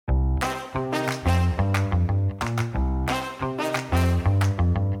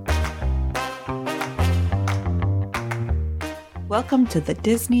Welcome to the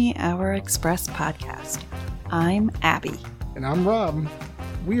Disney Hour Express podcast. I'm Abby. And I'm Rob.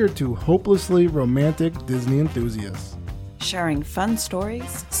 We are two hopelessly romantic Disney enthusiasts, Sharing fun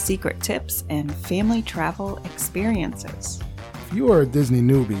stories, secret tips, and family travel experiences. If you are a Disney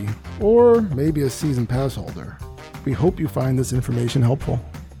newbie, or maybe a season pass holder, we hope you find this information helpful.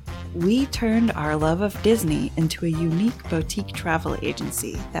 We turned our love of Disney into a unique boutique travel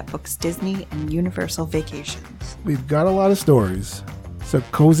agency that books Disney and Universal vacations. We've got a lot of stories, so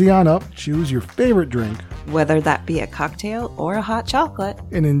cozy on up, choose your favorite drink, Whether that be a cocktail or a hot chocolate.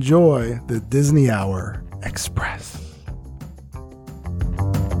 and enjoy the Disney Hour Express.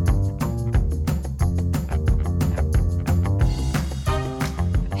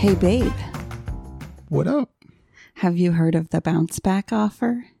 Hey babe, What up? have you heard of the bounce back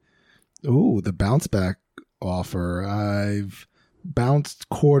offer? Ooh, the bounce back offer. I've bounced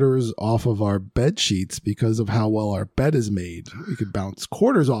quarters off of our bed sheets because of how well our bed is made. We could bounce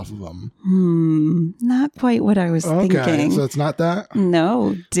quarters off of them. Not quite what I was thinking. So it's not that?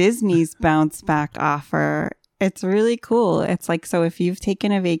 No, Disney's bounce back offer. It's really cool. It's like, so if you've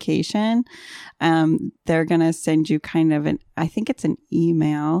taken a vacation, they're going to send you kind of I think it's an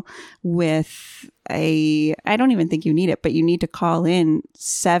email with I don't even think you need it, but you need to call in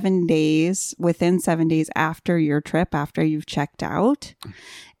within 7 days after your trip, after you've checked out.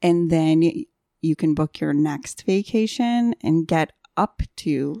 And then you can book your next vacation and get up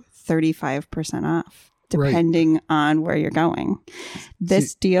to 35% off. Depending on where you're going.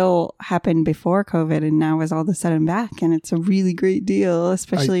 This deal happened before COVID and now is all of a sudden back. And it's a really great deal,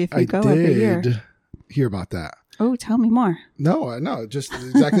 especially if you go every year. I did hear about that. Oh, tell me more. No, just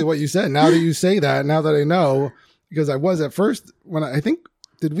exactly what you said. Now that you say that, now that I know, because I was at first,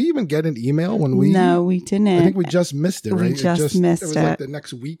 did we even get an email when we? No, we didn't. I think we just missed it, right? We just missed it. It was like the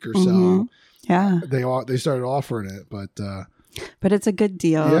next week or so. Mm-hmm. Yeah. They started offering it, But it's a good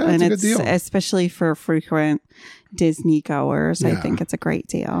deal. Yeah, and a good deal. Especially for frequent Disney goers, I think it's a great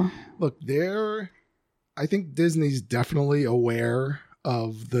deal. Look, I think Disney's definitely aware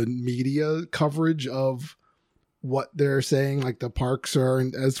of the media coverage of what they're saying, like the parks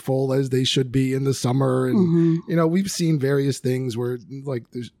aren't as full as they should be in the summer. And, we've seen various things where like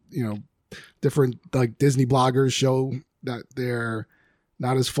there's, different like Disney bloggers show that they're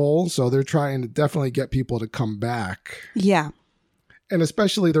not as full. So they're trying to definitely get people to come back. Yeah. And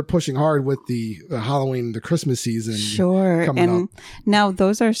especially they're pushing hard with the Halloween, the Christmas season. Sure. And now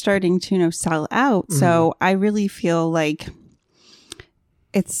those are starting to sell out. Mm-hmm. So I really feel like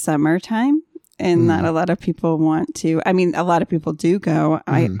it's summertime and not a lot of people want to. I mean, a lot of people do go.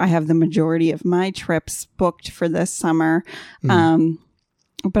 I have the majority of my trips booked for this summer.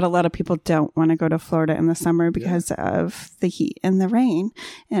 But a lot of people don't want to go to Florida in the summer because of the heat and the rain,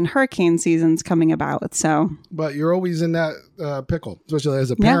 and hurricane season's coming about. So, but you're always in that pickle, especially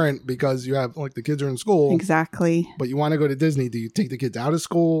as a parent, because you have like the kids are in school. Exactly. But you want to go to Disney. Do you take the kids out of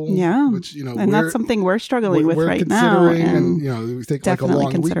school? Yeah. Which, and that's something we're struggling with right now. And, we take like a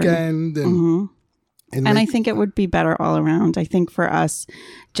long weekend and I think it would be better all around. I think for us,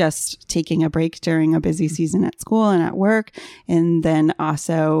 just taking a break during a busy season at school and at work, and then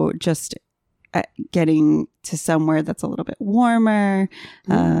also just getting to somewhere that's a little bit warmer,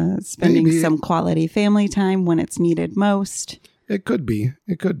 spending some quality family time when it's needed most. It could be.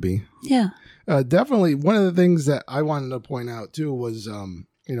 Yeah. Definitely. One of the things that I wanted to point out too was,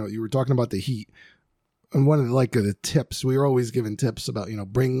 you were talking about the heat. And one of the tips, we were always given tips about,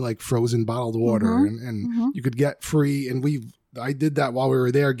 bring like frozen bottled water and you could get free. And I did that while we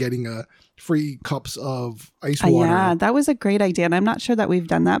were there, getting free cups of ice water. Yeah, that was a great idea. And I'm not sure that we've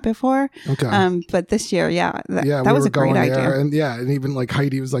done that before. Okay. But this year, that was a great idea. And even like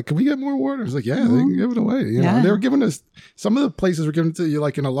Heidi was like, can we get more water? I was like, they can give it away. They were giving us, some of the places were giving it to you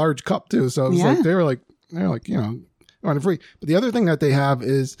like in a large cup too. So it was like, they're like, on free. But the other thing that they have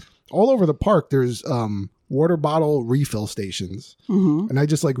is, all over the park, there's water bottle refill stations. And I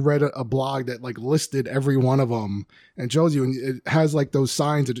just read a blog that listed every one of them and shows you, and it has those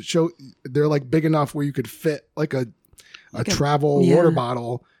signs that they're big enough where you could fit a travel water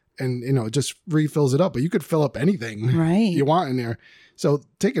bottle, and it just refills it up. But you could fill up anything you want in there. So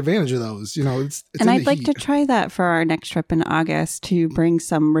take advantage of those. It's and I'd like to try that for our next trip in August, to bring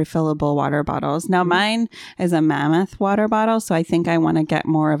some refillable water bottles. Now, mine is a Mammoth water bottle, so I think I want to get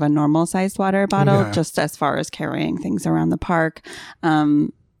more of a normal sized water bottle, just as far as carrying things around the park.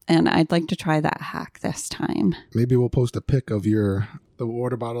 And I'd like to try that hack this time. Maybe we'll post a pic of the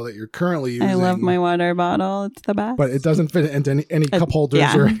water bottle that you're currently using. I love my water bottle. It's the best. But it doesn't fit into any cup holders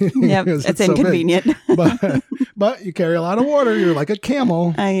or anything. Yep. It's inconvenient. So but you carry a lot of water. You're like a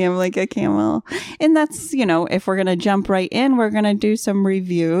camel. I am like a camel. And that's, if we're going to jump right in, we're going to do some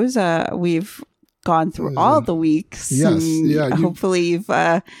reviews. We've gone through all the weeks. Yes. Yeah. Hopefully you've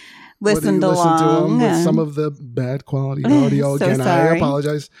listened along. To them with some of the bad quality audio. So Again, sorry. I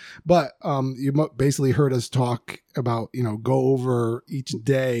apologize. But you basically heard us talk about, go over each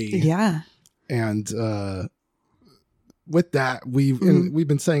day. Yeah. And with that, we've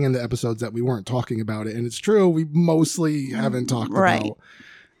been saying in the episodes that we weren't talking about it. And it's true. We mostly haven't talked about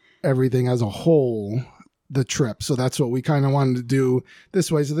everything as a whole, the trip. So that's what we kind of wanted to do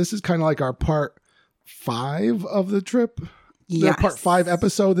this way. So this is kind of like our part 5 of the trip. Yes. The part 5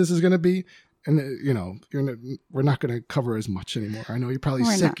 episode this is going to be. And, we're not going to cover as much anymore. I know you're probably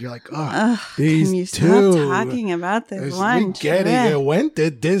sick. Not. You're like, these can you two. Stop talking about this one. We get it. It went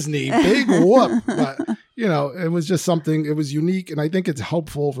to Disney. Big whoop. But, it was just something, it was unique. And I think it's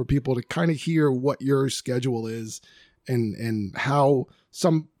helpful for people to kind of hear what your schedule is and how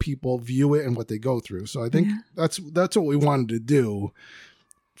some people view it and what they go through. So I think that's what we wanted to do.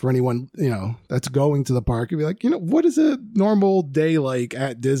 For anyone, that's going to the park, you'd be like, what is a normal day like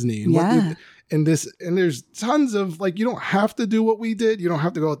at Disney? And and there's tons of, you don't have to do what we did. You don't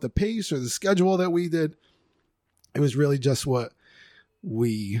have to go at the pace or the schedule that we did. It was really just what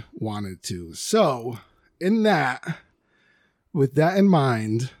we wanted to. So with that in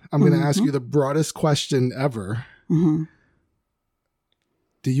mind, I'm going to ask you the broadest question ever. Mm-hmm.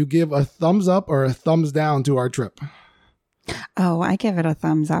 Do you give a thumbs up or a thumbs down to our trip? Oh, I give it a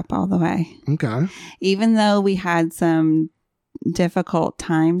thumbs up all the way. Okay. Even though we had some difficult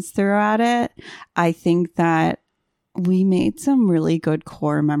times throughout it, I think that we made some really good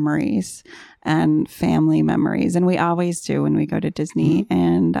core memories and family memories. And we always do when we go to Disney.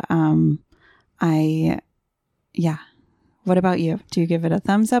 Mm-hmm. And What about you? Do you give it a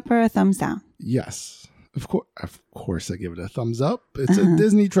thumbs up or a thumbs down? Yes. Of course I give it a thumbs up. It's a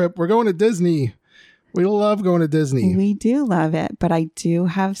Disney trip. We're going to Disney. We love going to Disney. We do love it, but I do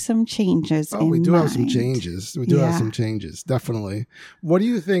have some changes. We do have some changes. We do have some changes, definitely. What do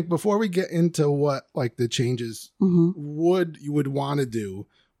you think, before we get into what the changes you would want to do,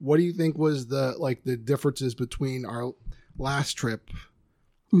 what do you think was the differences between our last trip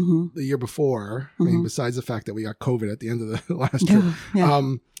the year before? I mean, besides the fact that we got COVID at the end of the last trip.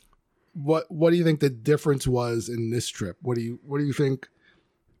 Yeah. What do you think the difference was in this trip? What do you think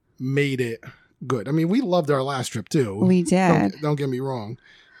made it good? I mean, we loved our last trip too. We did. Don't get me wrong.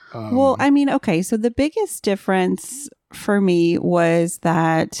 Well, I mean, okay. So the biggest difference for me was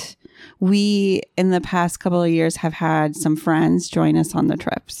that we, in the past couple of years, have had some friends join us on the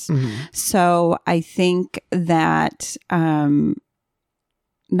trips. Mm-hmm. So I think that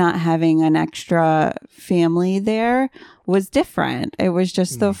not having an extra family there was different. It was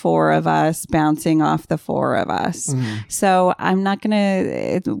just the 4 of us bouncing off the 4 of us. Mm-hmm. So I'm not going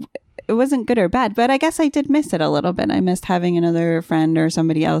to... It wasn't good or bad, but I guess I did miss it a little bit. I missed having another friend or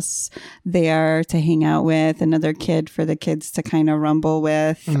somebody else there to hang out with, another kid for the kids to kind of rumble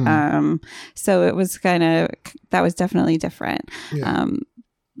with. So it was that was definitely different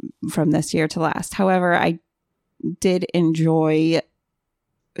from this year to last. However, I did enjoy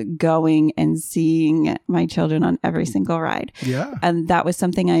going and seeing my children on every single ride. Yeah. And that was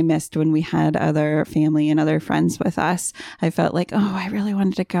something I missed when we had other family and other friends with us. I felt like, I really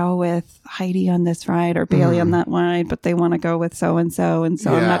wanted to go with Heidi on this ride or Bailey on that ride, but they want to go with so-and-so. And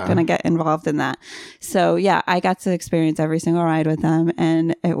so I'm not going to get involved in that. So I got to experience every single ride with them,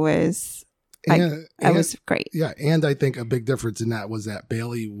 and it was, it was great. Yeah. And I think a big difference in that was that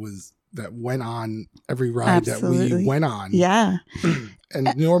Bailey went on every ride that we went on. Yeah.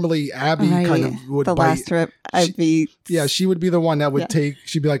 And normally Abby kind of would the last trip she would be the one that would take,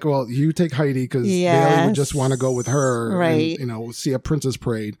 she'd be like, well, you take Heidi because Bailey would just want to go with her and, see a princess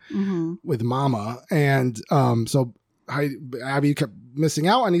parade with Mama. And so Abby kept missing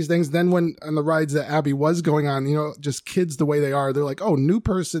out on these things. Then when on the rides that Abby was going on, just kids the way they are, they're like, new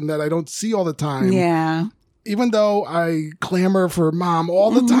person that I don't see all the time. Yeah. Even though I clamor for Mom all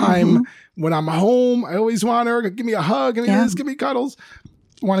the time, when I'm home, I always want her to give me a hug, give me this, give me cuddles.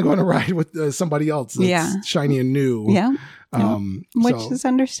 I want to go on a ride with somebody else that's shiny and new. Yeah. Which is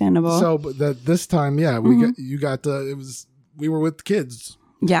understandable. So, but this time, we we were with kids.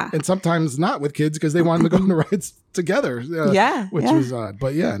 Yeah. And sometimes not with kids because they wanted to go on the rides together. Which was odd.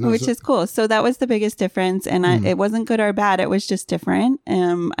 But which is cool. So that was the biggest difference. And it wasn't good or bad. It was just different.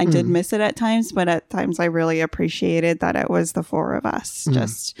 I did miss it at times, but at times I really appreciated that it was the 4 of us,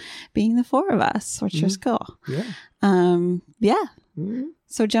 just being the 4 of us, which was cool. Yeah. Mm-hmm.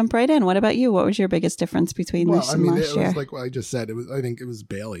 So jump right in. What about you? What was your biggest difference between this and last year? It was like what I just said. I think it was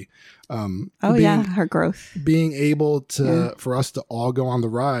Bailey. Her growth. Being able to, for us to all go on the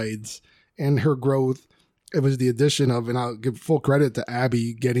rides, and her growth. It was the addition of, and I'll give full credit to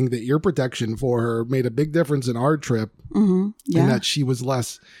Abby, getting the ear protection for her made a big difference in our trip. Mm-hmm. Yeah. And that she was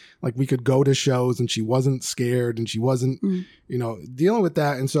less, like we could go to shows and she wasn't scared and she wasn't, dealing with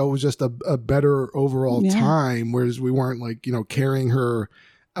that. And so it was just a better overall time, whereas we weren't like, carrying her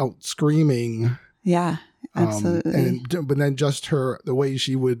out screaming. Yeah, absolutely. But then just the way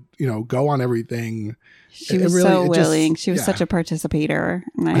she would, go on everything. She was really, so willing. She was such a participator,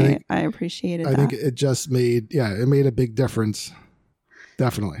 and I appreciated that. I think it just made, it made a big difference.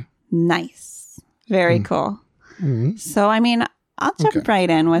 Definitely. Nice. Very cool. Mm-hmm. So, I'll jump right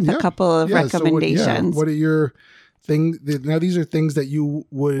in with a couple of recommendations. So what are your things? Now, these are things that you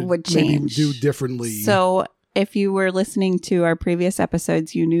would change. Maybe do differently. So, if you were listening to our previous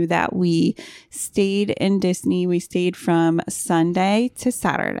episodes, you knew that we stayed in Disney. We stayed from Sunday to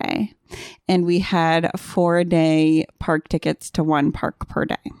Saturday, and we had 4-day park tickets to one park per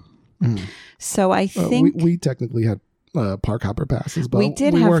day. Mm. So I think we technically had park hopper passes, but we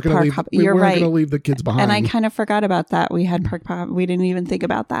did have park hopper. You're right. We weren't going to leave the kids behind. And I kind of forgot about that. We had park hopper. We didn't even think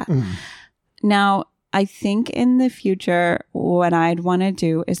about that. Mm. Now, I think in the future, what I'd want to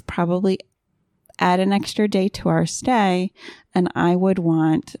do is probably add an extra day to our stay, and I would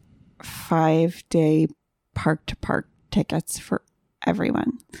want 5-day park to park tickets for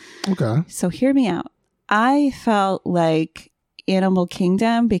everyone. Okay. So hear me out. I felt like Animal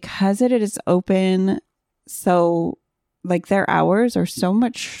Kingdom, because it is open, so like their hours are so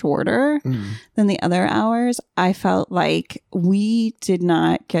much shorter than the other hours. I felt like we did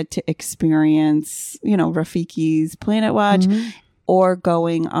not get to experience, Rafiki's Planet Watch. Mm-hmm. Or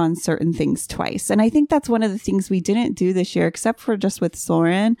going on certain things twice. And I think that's one of the things we didn't do this year, except for just with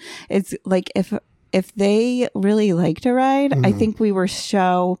Soren. It's like if they really liked a ride, I think we were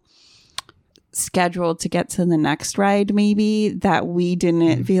so scheduled to get to the next ride maybe that we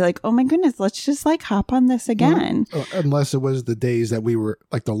didn't be like, oh my goodness, let's just like hop on this again. Unless it was the days that we were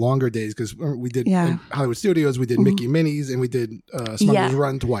like the longer days, because we did in Hollywood Studios, we did Mickey Minnie's, and we did Smuggler's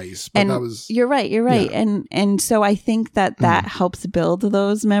Run twice. But and that was you're right. And so I think that helps build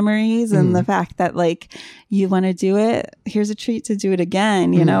those memories, and the fact that like you want to do it, here's a treat to do it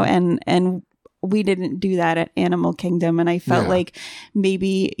again, and we didn't do that at Animal Kingdom. And I felt like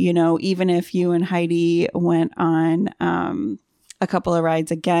maybe, even if you and Heidi went on a couple of rides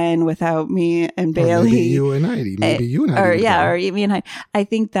again without me and Bailey. Maybe you and Heidi. Or me and Heidi. I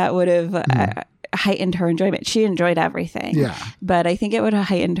think that would have heightened her enjoyment. She enjoyed everything. Yeah. But I think it would have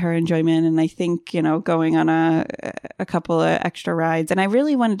heightened her enjoyment. And I think, going on a couple of extra rides. And I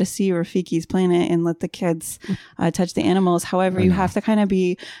really wanted to see Rafiki's Planet and let the kids touch the animals. However, you have to kind of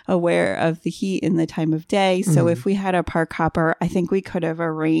be aware of the heat and the time of day. So if we had a park hopper, I think we could have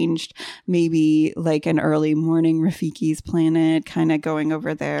arranged maybe like an early morning Rafiki's Planet, kind of going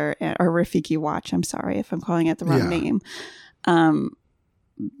over there, or Rafiki Watch. I'm sorry if I'm calling it the wrong name.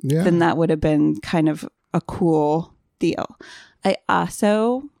 Then that would have been kind of a cool deal. I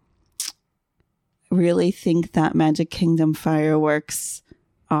also really think that Magic Kingdom fireworks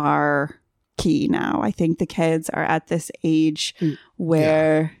are key now. I think the kids are at this age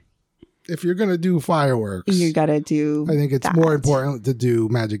where if you're going to do fireworks, you got to do I think it's more important to do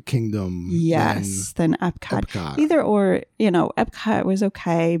Magic Kingdom than Epcot. Either or, Epcot was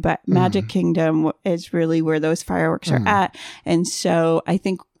okay, but Magic Kingdom is really where those fireworks are at. And so I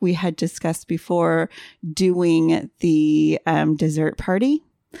think we had discussed before doing the dessert party.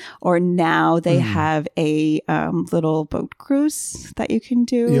 Or now they have a little boat cruise that you can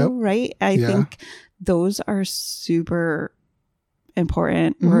do, right? I think those are super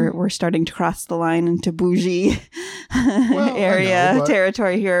important. We're starting to cross the line into bougie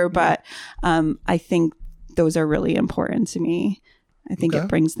territory here, but I think those are really important to me. I think it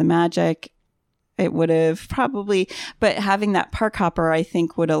brings the magic. It would have probably, but having that park hopper, I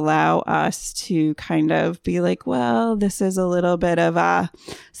think, would allow us to kind of be like, well, this is a little bit of a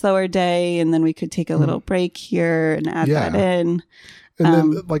slower day, and then we could take a little break here and add that in. And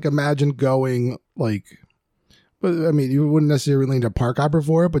then, like, imagine going, like, but I mean, you wouldn't necessarily need a park hopper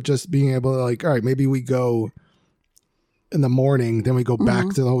for it, but just being able to, like, all right, maybe we go in the morning, then we go back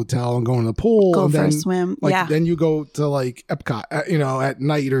to the hotel and go in the pool, go and for then a swim. Then you go to like Epcot, at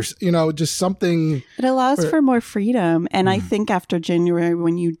night, or just something. It allows for more freedom, and I think after January,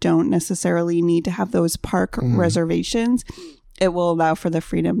 when you don't necessarily need to have those park reservations, it will allow for the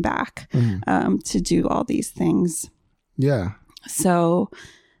freedom back to do all these things. Yeah. So,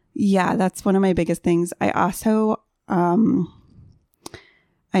 yeah, that's one of my biggest things. I also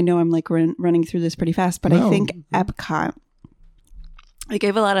I know I'm like running through this pretty fast, but I think Epcot, I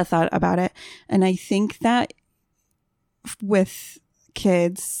gave a lot of thought about it. And I think that with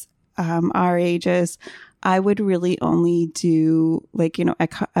kids our ages, I would really only do like,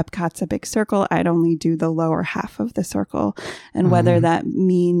 Epcot's a big circle. I'd only do the lower half of the circle. And whether that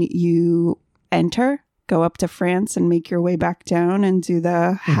mean you go up to France and make your way back down and do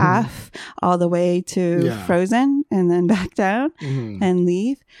the half all the way to Frozen and then back down and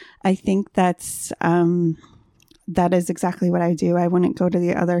leave. I think that is exactly what I do. I wouldn't go to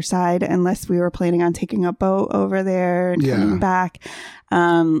the other side unless we were planning on taking a boat over there and coming back.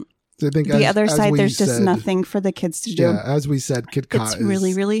 I think the other side, there's just nothing for the kids to do. Yeah, as we said, KidCot is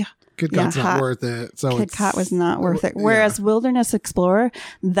really, really KidCot's not worth it. So KidCot was not worth it. Whereas Wilderness Explorer,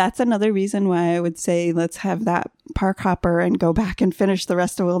 that's another reason why I would say let's have that park hopper and go back and finish the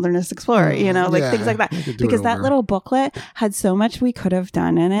rest of Wilderness Explorer, things like that. Because that little booklet had so much we could have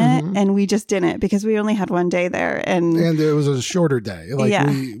done in it, and we just didn't because we only had one day there. And it was a shorter day.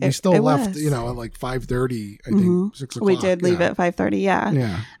 We still left, at like 5:30, I think, 6 o'clock. We did leave at 5:30,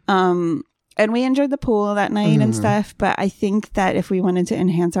 Yeah. And we enjoyed the pool that night and stuff. But I think that if we wanted to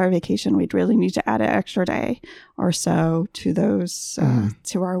enhance our vacation, we'd really need to add an extra day or so to those,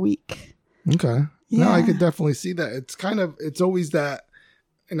 to our week. Okay. Yeah. No, I could definitely see that. It's always that.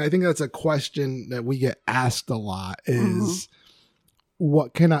 And I think that's a question that we get asked a lot is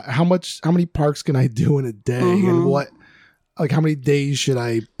how many parks can I do in a day? And how many days should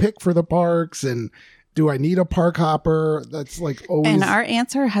I pick for the parks? And do I need a park hopper? That's like always. And our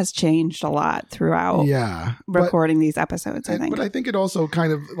answer has changed a lot throughout recording these episodes, I think. But I think it also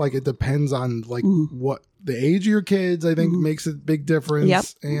kind of like it depends on like what the age of your kids, I think makes a big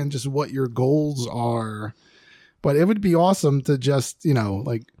difference and just what your goals are. But it would be awesome to just,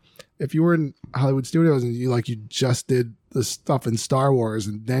 like if you were in Hollywood Studios and you just did the stuff in Star Wars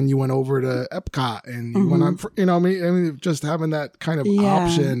and then you went over to Epcot and you went on, just having that kind of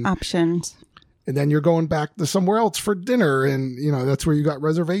options. And then you're going back to somewhere else for dinner. And, that's where you got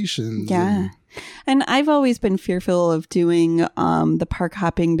reservations. Yeah. And I've always been fearful of doing the park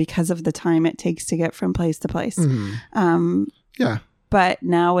hopping because of the time it takes to get from place to place. But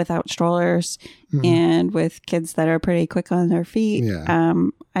now without strollers and with kids that are pretty quick on their feet,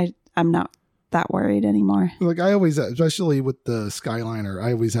 I'm not that worried anymore. Like I always, especially with the Skyliner,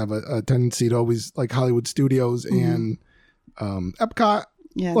 I always have a tendency to always like Hollywood Studios and Epcot.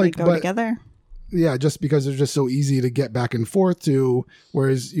 Yeah, they go together. Yeah, just because they're just so easy to get back and forth to.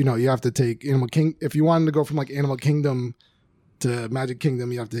 Whereas, you have to take Animal Kingdom. If you wanted to go from like Animal Kingdom to Magic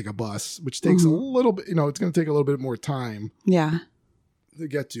Kingdom, you have to take a bus, which takes a little bit, it's going to take a little bit more time. Yeah. To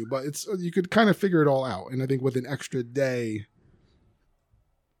get to. But you could kind of figure it all out. And I think with an extra day,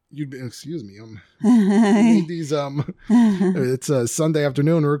 excuse me, we made these, it's a Sunday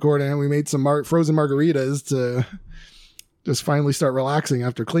afternoon we're recording and we made some frozen margaritas to just finally start relaxing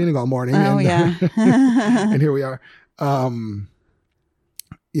after cleaning all morning. And here we are. I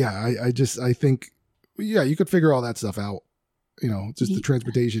think, you could figure all that stuff out, just the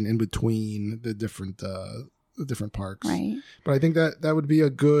transportation in between the different parks. Right. But I think that would be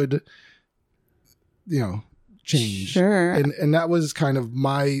a good, change. Sure. And that was kind of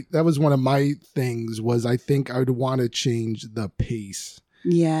one of my things was I think I would want to change the pace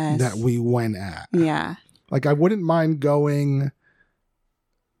that we went at. Yeah. Like, I wouldn't mind going,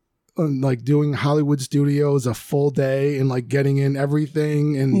 like, doing Hollywood Studios a full day and, like, getting in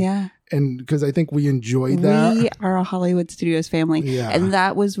everything. And because I think we enjoyed that. We are a Hollywood Studios family. Yeah. And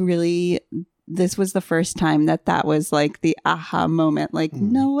that was really, this was the first time that was, like, the aha moment. Like,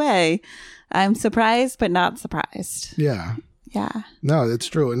 no way. I'm surprised, but not surprised. Yeah. Yeah. No, that's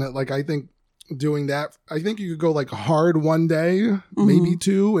true. And, I think doing that, I think you could go, like, hard one day, maybe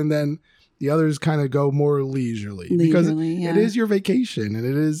two, and then the others kind of go more leisurely because it is your vacation and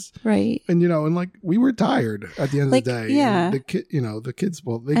it is right. And and like we were tired at the end of the day. Yeah. And the kids.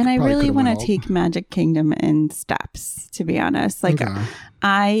 Well, they and I really want to take Magic Kingdom in steps. To be honest,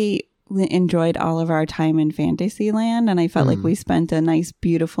 I enjoyed all of our time in Fantasyland, and I felt like we spent a nice,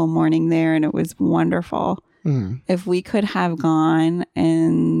 beautiful morning there, and it was wonderful. If we could have gone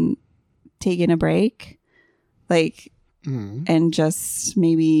and taken a break, and just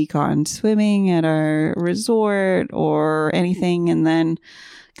maybe gone swimming at our resort or anything, and then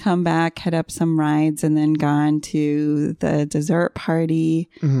come back, head up some rides, and then gone to the dessert party.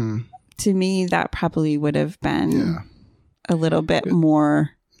 To me, that probably would have been a little bit more.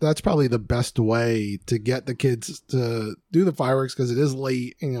 That's probably the best way to get the kids to do the fireworks because it is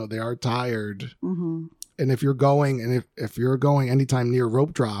late. They are tired. And if you're going, if you're going anytime near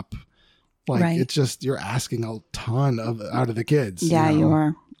rope drop, Like it's just, you're asking a ton out of the kids. Yeah, you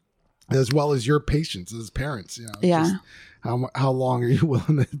are. As well as your patience as parents, Yeah. Just how long are you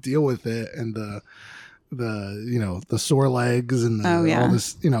willing to deal with it, and the sore legs and all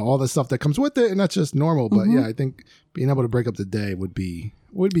this, all the stuff that comes with it, and that's just normal. But yeah, I think being able to break up the day would be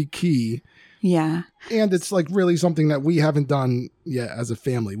key. Yeah. And it's like really something that we haven't done yet as a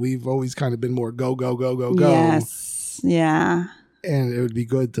family. We've always kind of been more go, go, go, go, go. Yes. Yeah. And it would be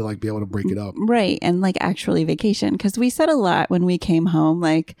good to like be able to break it up. Right. And like actually vacation. Because we said a lot when we came home,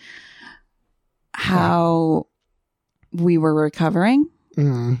 like how we were recovering.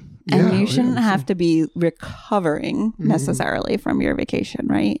 Mm-hmm. And you shouldn't have to be recovering necessarily from your vacation,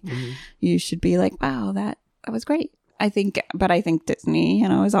 right? Mm-hmm. You should be like, wow, that was great. I think Disney,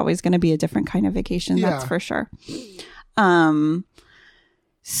 is always going to be a different kind of vacation. Yeah. That's for sure.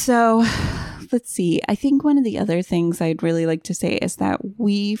 So let's see. I think one of the other things I'd really like to say is that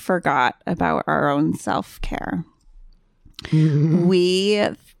we forgot about our own self-care. Mm-hmm. We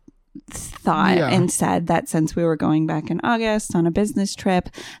thought and said that since we were going back in August on a business trip,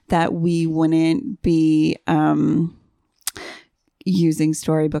 that we wouldn't be using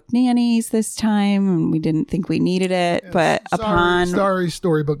storybook nannies this time, and we didn't think we needed it. Yes, but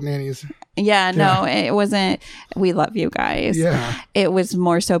storybook nannies. Yeah, no, it wasn't. We love you guys. Yeah, it was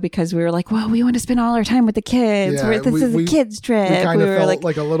more so because we were like, well, we want to spend all our time with the kids. Yeah, this is a kids trip. We kind of felt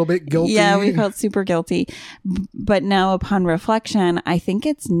like a little bit guilty. Yeah, we felt super guilty. But now, upon reflection, I think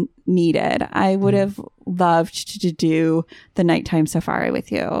it's needed. I would have loved to do the nighttime safari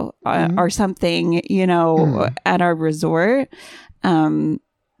with you or something, at our resort.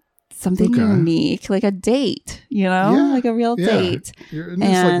 Something unique, like a date, like a real date. You're in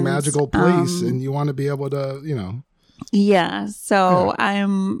this like magical place, and you want to be able to, Yeah. So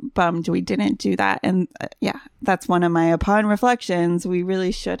I'm bummed we didn't do that. And that's one of my upon reflections. We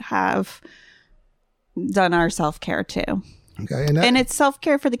really should have done our self-care too. Okay. And it's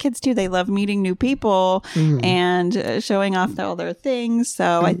self-care for the kids too. They love meeting new people and showing off all their things.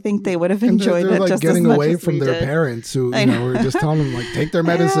 So I think they would have enjoyed it like just getting as much away as from we their did. parents who were just telling them like take their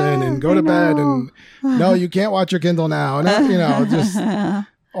medicine and go to bed, and no, you can't watch your Kindle now, and just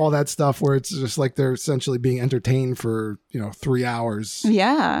all that stuff where it's just like they're essentially being entertained for 3 hours.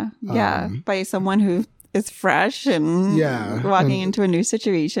 Yeah, by someone who is fresh and walking into a new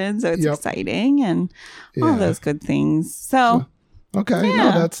situation, so it's exciting and all those good things. So okay,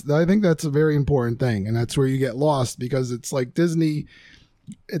 no, I think that's a very important thing, and that's where you get lost, because it's like Disney,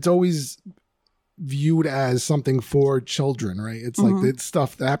 it's always viewed as something for children, right? It's like it's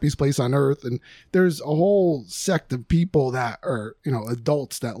stuff, the happiest place on earth, and there's a whole sect of people that are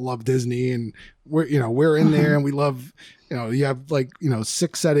adults that love Disney, and we're in there and we love you have like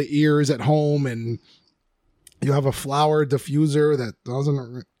 6 set of ears at home, and you have a flower diffuser that doesn't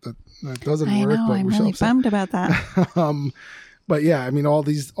work. But I'm really bummed about that. But yeah, I mean, all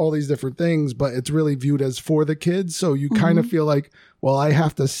these different things, but it's really viewed as for the kids. So you kind of feel like, well, I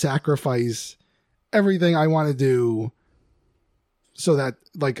have to sacrifice everything I want to do so that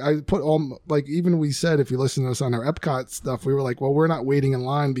like I put all, like even we said, if you listen to us on our Epcot stuff, we were like, well, we're not waiting in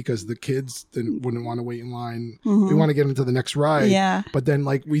line because the kids wouldn't want to wait in line. We want to get into the next ride. Yeah. But then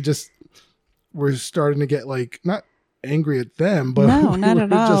like we're starting to get like, not angry at them, but no, not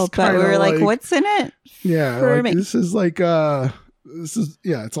at all. But we were like, what's in it? Yeah. Like, this is like, it's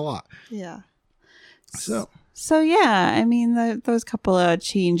a lot. Yeah. So yeah, I mean, those couple of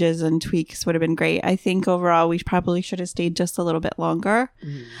changes and tweaks would have been great. I think overall we probably should have stayed just a little bit longer.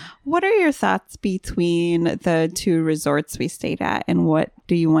 What are your thoughts between the 2 resorts we stayed at, and what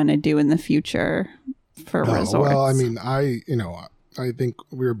do you want to do in the future for resorts? Well, I mean, I think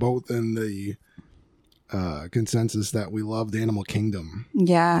we were both in the consensus that we loved Animal Kingdom.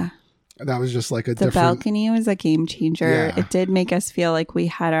 Yeah. That was just like the balcony was a game changer. Yeah. It did make us feel like we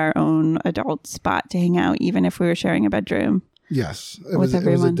had our own adult spot to hang out, even if we were sharing a bedroom. Yes. It was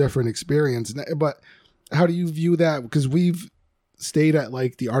a different experience. But how do you view that? Because we've stayed at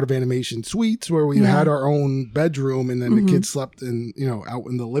like the Art of Animation suites where we had our own bedroom, and then the kids slept in, out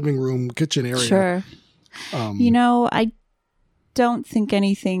in the living room, kitchen area. Sure. I don't think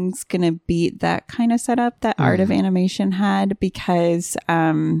anything's going to beat that kind of setup that Art of Animation had, because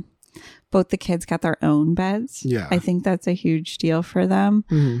both the kids got their own beds. Yeah. I think that's a huge deal for them.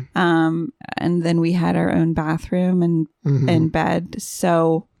 And then we had our own bathroom and bed.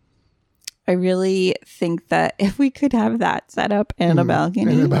 So I really think that if we could have that set up and a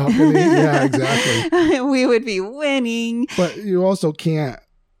balcony. And a balcony. Yeah, exactly. We would be winning. But you also can't,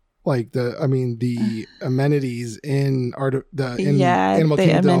 like the amenities in Animal Kingdom.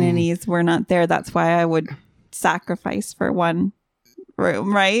 The amenities were not there. That's why I would sacrifice for one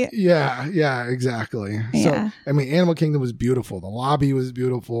room, right? Yeah, exactly. Yeah. So, I mean, Animal Kingdom was beautiful. The lobby was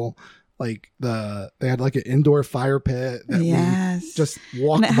beautiful. Like they had like an indoor fire pit that we just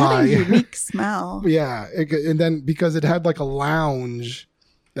walked and it by. had a unique smell. Yeah. And then because it had like a lounge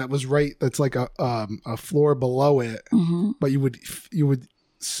that was that's like a floor below it, but you would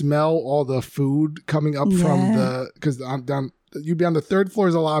smell all the food coming up from because I'm down. You'd be on the third floor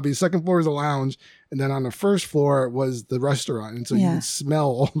is a lobby, second floor is a lounge, and then on the first floor was the restaurant. And so you would smell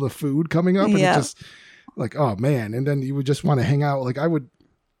all the food coming up, and it just like, oh man. And then you would just want to hang out. Like I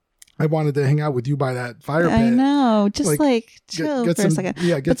wanted to hang out with you by that fire pit. I know. Just like chill get for some, a second.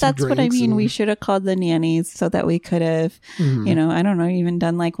 Yeah, get but some that's what I mean. We should have called the nannies so that we could have, you know, I don't know, even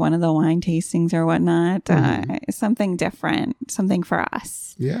done like one of the wine tastings or whatnot. Something different, something for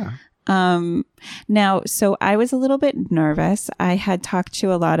us. Yeah. Now, so I was a little bit nervous. I had talked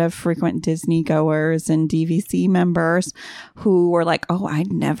to a lot of frequent Disney goers and DVC members who were like, oh,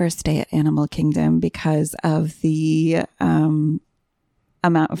 I'd never stay at Animal Kingdom because of the,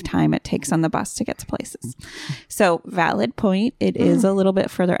 amount of time it takes on the bus to get to places. So valid point. It is a little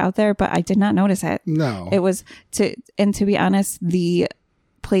bit further out there, but I did not notice it. No. It was to be honest, the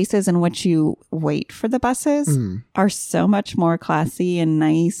places in which you wait for the buses are so much more classy and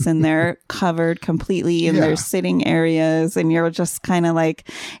nice, and they're covered completely in their sitting areas, and you're just kind of like,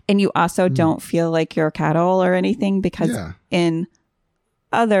 and you also don't feel like you're cattle or anything because in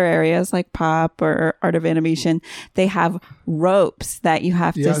other areas like Pop or Art of Animation, they have ropes that you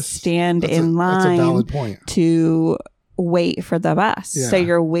have to stand in line that's a valid point. To wait for the bus. So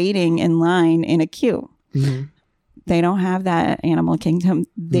you're waiting in line in a queue. They don't have that at Animal Kingdom.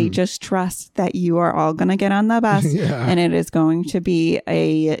 They just trust that you are all going to get on the bus and it is going to be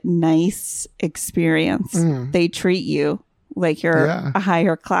a nice experience. They treat you like you're a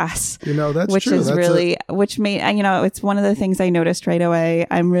higher class, you know, that's which true. is that's really, which made, you know, it's one of the things I noticed right away.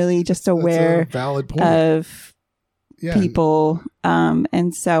 I'm really just aware valid point. Of people.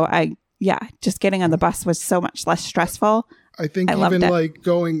 And so just getting on the bus was so much less stressful. I think even like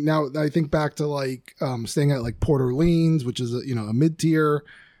going now, I think back to like staying at like Port Orleans, which is a mid-tier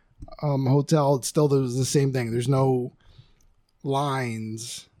hotel. It's still there's the same thing. There's no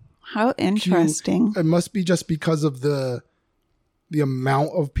lines. How interesting. It must be just because of the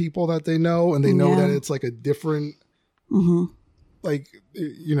amount of people that they know, and they know that it's like a different, like,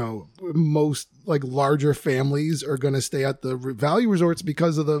 you know, most like larger families are going to stay at the value resorts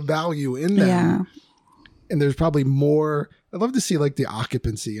because of the value in them. Yeah. And there's probably more. I'd love to see like the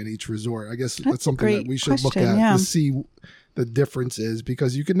occupancy in each resort. I guess that's something that we should look at to see the differences,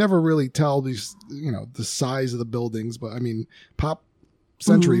 because you can never really tell these, you know, the size of the buildings. But I mean, Pop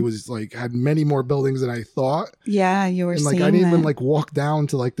Century was like had many more buildings than I thought. Yeah, you were and like seeing I didn't that. even like walk down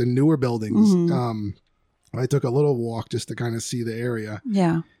to like the newer buildings. I took a little walk just to kind of see the area.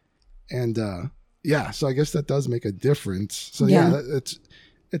 Yeah. And so I guess that does make a difference. So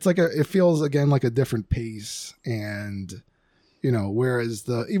it's like it feels again like a different pace, and you know, whereas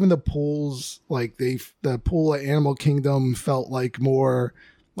even the pools, like the pool at Animal Kingdom felt like more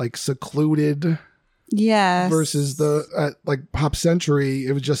like secluded. Yes. Versus at like Pop Century,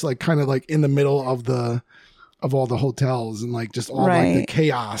 it was just like kind of like in the middle of all the hotels, and like just all like the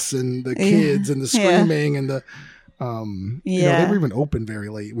chaos and the kids and the screaming and the you know, they were even open very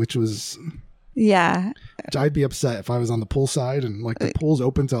late, which was which I'd be upset if I was on the pool side and like the pool's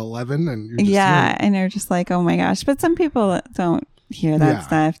open till 11 and you're just and you're just like, oh my gosh. But some people don't hear that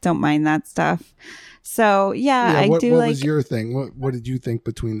stuff, don't mind that stuff. So I do. What was your thing? What did you think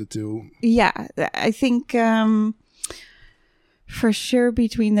between the two? Yeah, I think for sure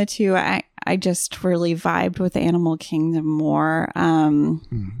between the two, I just really vibed with Animal Kingdom more.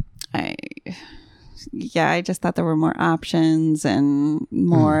 I just thought there were more options and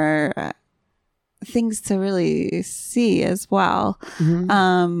more things to really see as well.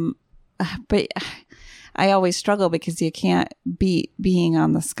 But I always struggle because you can't beat being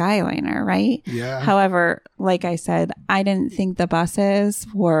on the Skyliner, right? Yeah. However, like I said, I didn't think the buses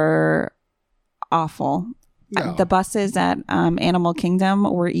were awful. No. The buses at Animal Kingdom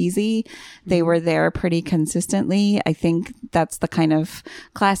were easy. They were there pretty consistently. I think that's the kind of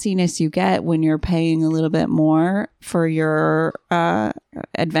classiness you get when you're paying a little bit more for your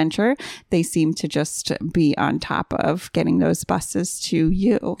adventure. They seem to just be on top of getting those buses to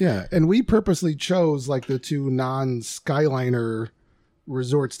you. Yeah, and we purposely chose like the two non-Skyliner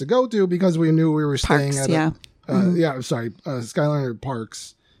resorts to go to because we knew we were staying at Skyliner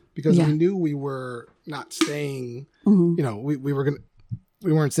parks, because we knew we were not staying, you know, we were going to,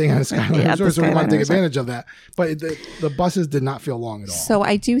 we weren't staying at a Skyliner resort, so we wanted to take advantage of that. But the buses did not feel long at all. So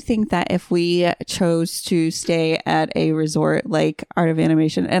I do think that if we chose to stay at a resort like Art of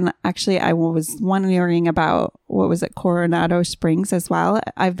Animation, and actually I was wondering about, what was it, Coronado Springs as well.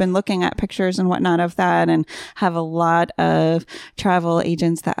 I've been looking at pictures and whatnot of that, and have a lot of travel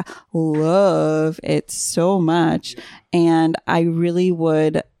agents that love it so much. And I really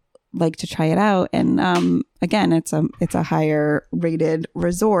would like to try it out. And again, it's a higher rated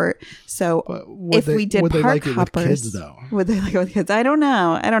resort. So if we did park like hoppers, kids, though? Would they like it with kids? I don't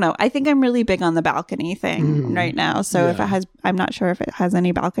know. I think I'm really big on the balcony thing right now. So if it has, I'm not sure if it has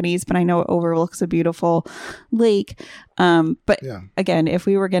any balconies, but I know it overlooks a beautiful lake. But again, if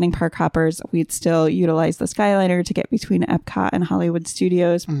we were getting park hoppers, we'd still utilize the Skyliner to get between Epcot and Hollywood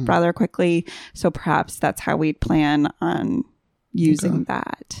Studios rather quickly. So perhaps that's how we'd plan on using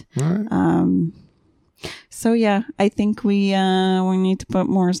that. Right. So yeah, I think we need to put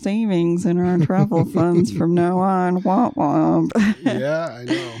more savings in our travel funds from now on. Womp womp. Yeah, I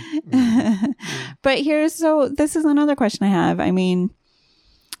know. But this is another question I have. I mean,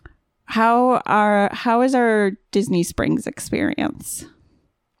 how is our Disney Springs experience?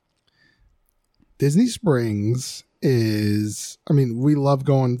 Disney Springs is, I mean, we love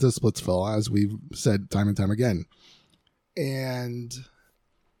going to Splitsville, as we've said time and time again. And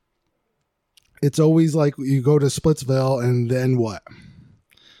it's always like you go to Splitsville and then what?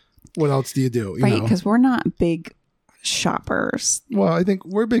 What else do you do? Right, because we're not big shoppers. Well, I think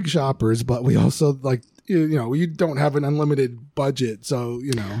we're big shoppers, but we also like, you don't have an unlimited budget. So,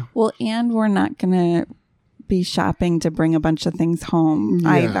 Well, and we're not going to be shopping to bring a bunch of things home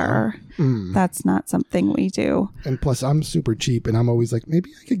either. That's not something we do. And plus, I'm super cheap, and I'm always like, maybe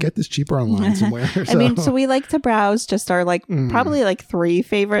I could get this cheaper online somewhere. So. I mean, so we like to browse just our probably 3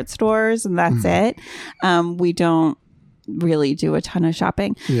 favorite stores, and that's it. We don't really do a ton of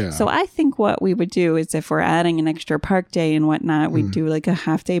shopping. Yeah. So I think what we would do is, if we're adding an extra park day and whatnot, we'd do like a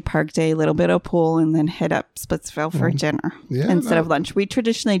half day park day, a little bit of pool, and then hit up Splitsville for dinner instead of lunch. We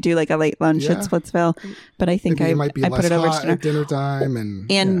traditionally do like a late lunch at Splitsville, but I think I put it over to dinner time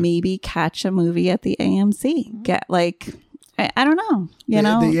and maybe catch a movie at the AMC. Get like, I don't know, the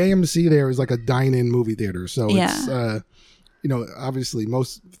AMC there is like a dine-in movie theater, so it's obviously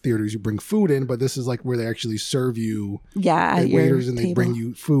most theaters you bring food in, but this is like where they actually serve you at waiters, and table. they bring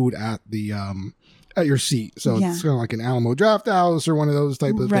you food at the at your seat. So it's kind of like an Alamo Draft House or one of those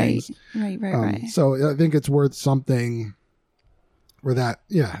type of things. Right. So I think it's worth something for that.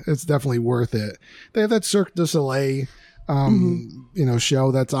 Yeah, it's definitely worth it. They have that Cirque du Soleil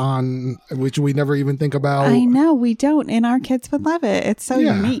show that's on, which we never even think about. I know, we don't, and our kids would love it. It's so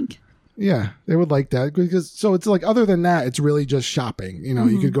unique. Yeah, they would like that, because so it's like, other than that, it's really just shopping.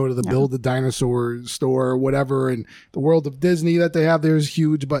 You could go to the Build a Dinosaur store or whatever, and the World of Disney that they have there is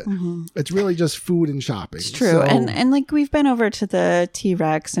huge, but it's really just food and shopping. It's true. So, and like, we've been over to the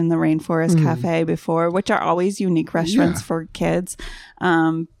T-Rex and the Rainforest Cafe before, which are always unique restaurants for kids.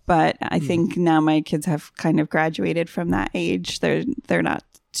 But I think now my kids have kind of graduated from that age. They're not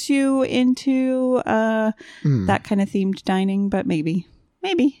too into that kind of themed dining, but maybe.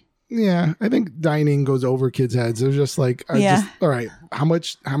 Yeah, I think dining goes over kids' heads. They're just like, all right, how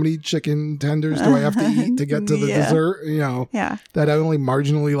many chicken tenders do I have to eat to get to the dessert? That I only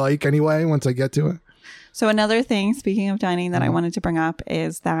marginally like anyway once I get to it. So another thing, speaking of dining, that I wanted to bring up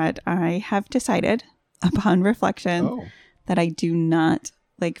is that I have decided, upon reflection, that I do not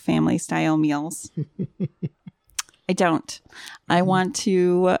like family style meals. I don't. I want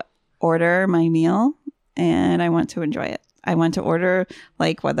to order my meal and I want to enjoy it. I want to order,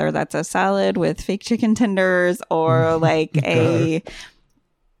 like, whether that's a salad with fake chicken tenders or like a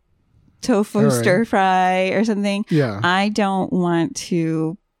tofu stir fry or something. Yeah. I don't want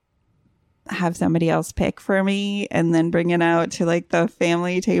to have somebody else pick for me and then bring it out to like the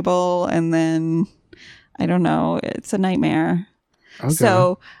family table, and then I don't know, it's a nightmare. Okay.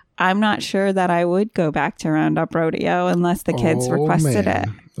 So I'm not sure that I would go back to Roundup Rodeo unless the kids requested it.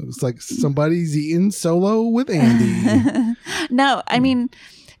 Looks like somebody's eating solo with Andy. No, I mean,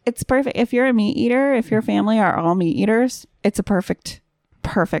 it's perfect. If you're a meat eater, if your family are all meat eaters, it's a perfect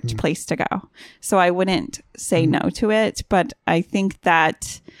place to go. So I wouldn't say no to it, but I think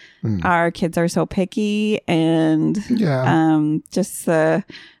that our kids are so picky, and I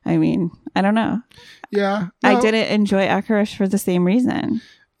don't know. Yeah. No. I didn't enjoy Akarush for the same reason.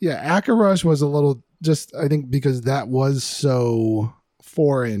 Yeah, Akarush was a little, just, I think because that was so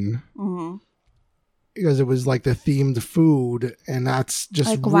foreign, because it was like the themed food, and that's just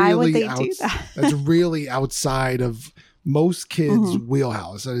like, why would they do that? That's really outside of most kids'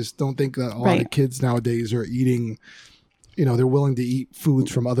 wheelhouse. I just don't think that a lot of kids nowadays are eating they're willing to eat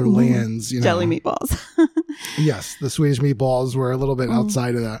foods from other lands. Jelly meatballs. Yes, the Swedish meatballs were a little bit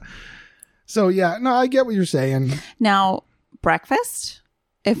outside of that. So yeah, no, I get what you're saying. Now, breakfast.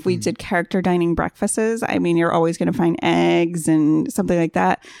 If we did character dining breakfasts, I mean, you're always going to find eggs and something like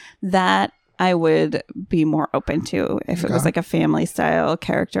that. That I would be more open to if it was like a family style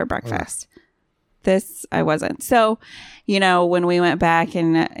character breakfast. This I wasn't. So, when we went back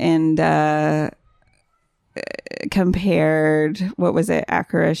and compared, what was it,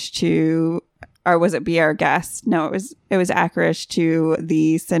 Akarish to, or was it Be Our Guest? No, it was Akarish to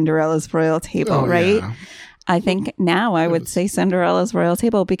the Cinderella's Royal Table, right? Yeah. I think now I would say Cinderella's Royal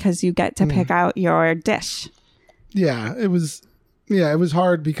Table because you get to pick out your dish. Yeah, it was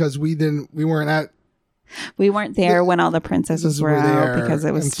hard because we weren't there when all the princesses were out because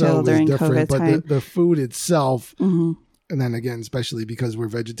it was still during COVID time. But the food itself, and then again, especially because we're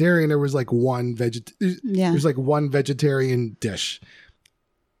vegetarian, there was like one there's like one vegetarian dish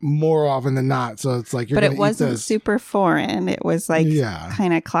more often than not. So it's like but it wasn't super foreign. It was like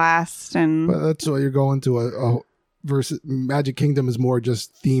kind of classed, and but that's why you're going to a versus Magic Kingdom is more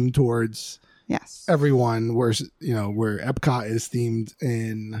just themed towards everyone, where Epcot is themed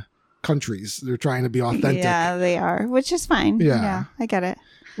in countries. They're trying to be authentic. Yeah, they are, which is fine. Yeah, I get it.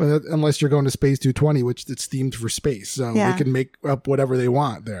 Well, unless you're going to Space 220, which it's themed for space, so they can make up whatever they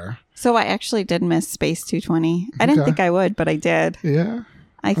want there. So I actually did miss Space 220. I didn't think I would, but I did. Yeah.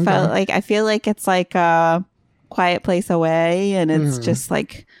 I feel like it's like a quiet place away, and it's just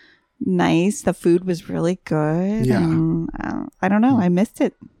like nice. The food was really good. Yeah. And, I don't know. I missed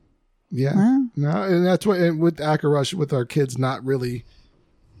it. Yeah. No, and that's what, and with Akarish, with our kids not really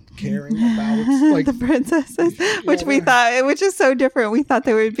caring about like the princesses, which is so different. We thought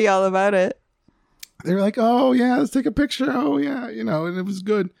they would be all about it. They were like, oh yeah, let's take a picture. Oh yeah, and it was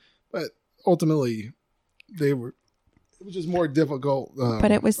good. But ultimately, it was just more difficult.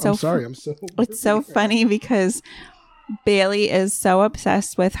 But it was so. I'm sorry. It's so funny because Bailey is so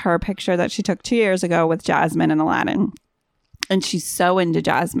obsessed with her picture that she took 2 years ago with Jasmine and Aladdin, and she's so into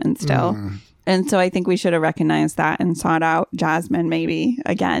Jasmine still. And so I think we should have recognized that and sought out Jasmine maybe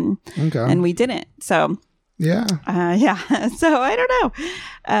again. Okay. And we didn't. So yeah. So I don't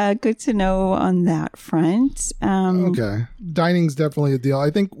know. Good to know on that front. Okay. Dining's definitely a deal. I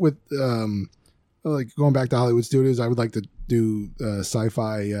think with like going back to Hollywood Studios, I would like to do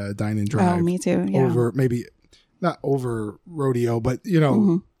sci-fi dine and drive. Oh, me too. Yeah. Over maybe not over rodeo, but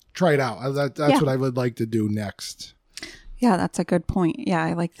try it out. That's what I would like to do next. Yeah, that's a good point. Yeah,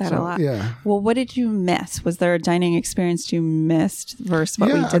 I like that a lot. Yeah. Well, what did you miss? Was there a dining experience you missed versus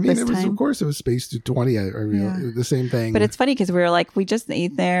what we did this time? Of course, it was Space 220. The same thing. But it's funny because we were like, we just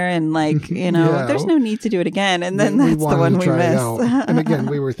ate there and like, there's no need to do it again. And then that's the one we missed. And again,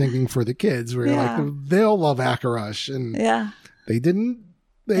 we were thinking for the kids. We were like, they'll love Akarish. And they didn't.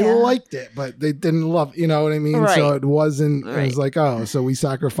 They liked it, but they didn't love, you know what I mean? Right. So it wasn't, it was like, oh, so we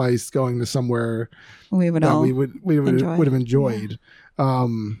sacrificed going to somewhere we would have enjoyed. Yeah.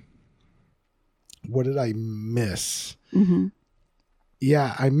 What did I miss? Mm-hmm.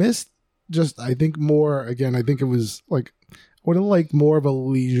 Yeah, I missed I think more, again, I think it was like, I would have liked more of a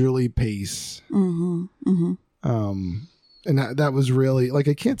leisurely pace. Mm-hmm. Mm-hmm. And that was really, like,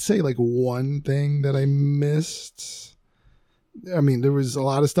 I can't say like one thing that I missed. I mean, there was a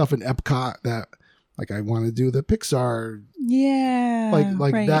lot of stuff in Epcot that, like, I want to do the Pixar,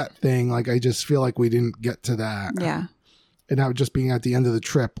 like that thing. Like, I just feel like we didn't get to that. Yeah. And now just being at the end of the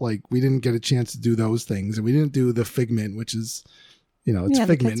trip, like, we didn't get a chance to do those things, and we didn't do the Figment, which is, it's Figment.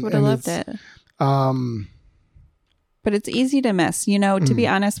 The kids would have loved it. But it's easy to miss, to be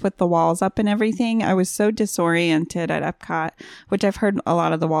honest, with the walls up and everything. I was so disoriented at Epcot, which I've heard a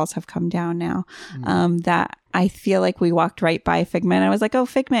lot of the walls have come down now, that I feel like we walked right by Figment. I was like, oh,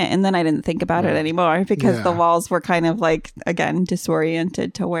 Figment. And then I didn't think about it anymore because the walls were kind of like, again,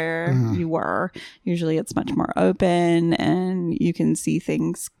 disoriented to where you were. Usually it's much more open and you can see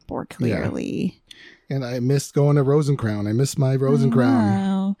things more clearly. And I missed going to Rosencrown. I missed my Rosencrown.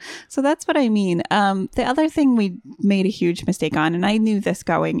 Wow. So that's what I mean. The other thing we made a huge mistake on, and I knew this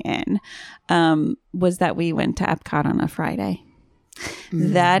going in, was that we went to Epcot on a Friday.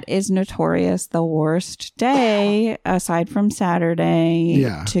 That is notorious the worst day, aside from Saturday,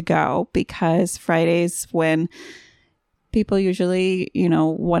 to go, because Fridays when people usually,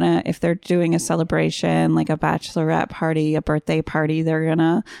 want to, if they're doing a celebration, like a bachelorette party, a birthday party, they're going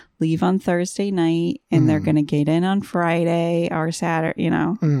to leave on Thursday night and they're going to get in on Friday or Saturday,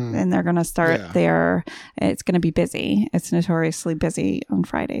 and they're going to start there. It's going to be busy. It's notoriously busy on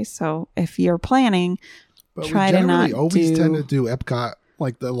Fridays. So if you're planning, try to not always tend to do Epcot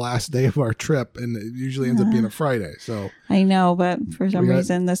like the last day of our trip, and it usually ends up being a Friday. So I know, but for some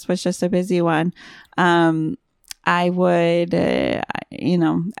reason, this was just a busy one. I would,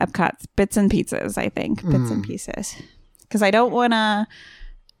 Epcot's bits and pieces, I think. Bits and pieces. Because I don't want to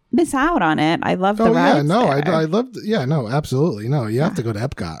miss out on it. I love the rides I loved, absolutely. No, you have to go to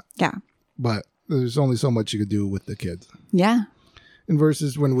Epcot. Yeah. But there's only so much you could do with the kids. Yeah. And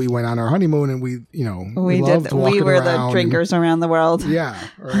versus when we went on our honeymoon and we loved we were the drinkers around the world. Yeah.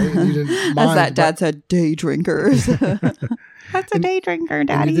 Right. And you didn't mind, as that dad said, day drinkers. That's a day drinker,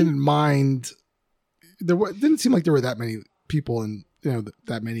 Daddy. And you didn't mind. Didn't seem like there were that many people and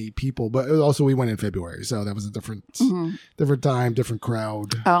that many people, but also we went in February, so that was a different time, different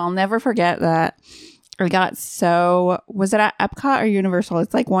crowd. Oh, I'll never forget that. I got was it at Epcot or Universal?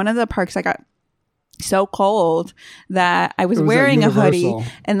 It's like one of the parks. I got so cold that I was wearing a hoodie,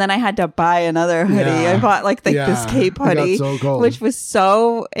 and then I had to buy another hoodie. I bought this Cape hoodie, which was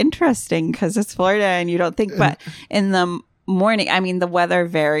so interesting because it's Florida and you don't think, but in the morning, I mean, the weather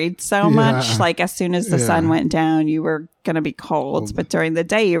varied so much. Like as soon as the sun went down, you were going to be cold, but during the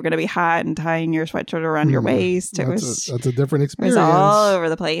day, you were going to be hot and tying your sweatshirt around your waist. That's a different experience. It was all over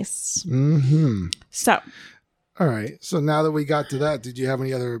the place. Mm-hmm. So, all right. So now that we got to that, did you have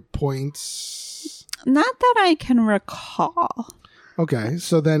any other points? Not that I can recall. Okay.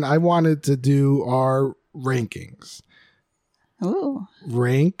 So then I wanted to do our rankings. Ooh.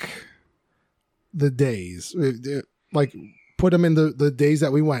 Rank the days. Like put them in the days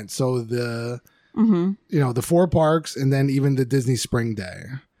that we went. So the 4 parks and then even the Disney Spring Day.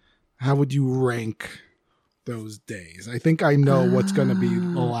 How would you rank those days? I think I know what's going to be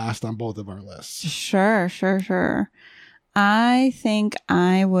the last on both of our lists. Sure. I think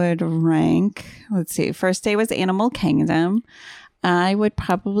I would rank, let's see, first day was Animal Kingdom. I would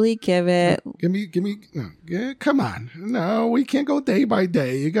probably give it. Give me. Come on. No, we can't go day by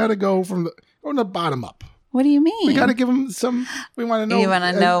day. You got to go from the bottom up. What do you mean? We got to give them some. We want to know. You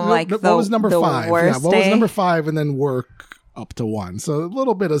want to know what was number 5? Worst what day? was number 5, and then work up to 1. So a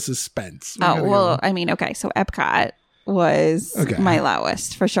little bit of suspense. I mean, okay. So Epcot was my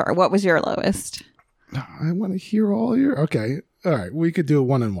lowest for sure. What was your lowest? I want to hear all your. Okay, all right. We could do a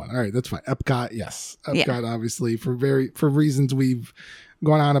 1 and 1. All right, that's fine. Epcot, yes. Epcot, obviously, for reasons we've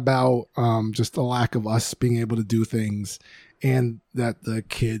gone on about. Just the lack of us being able to do things, and that the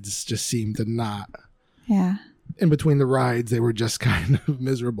kids just seem to not. Yeah. In between the rides, they were just kind of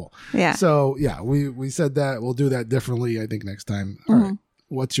miserable. Yeah. So yeah, we said that we'll do that differently, I think, next time. All right.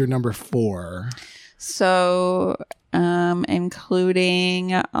 What's your number 4? So,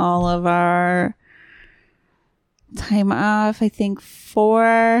 including all of our time off, I think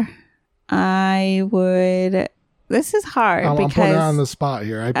 4. This is hard I'm because putting her on the spot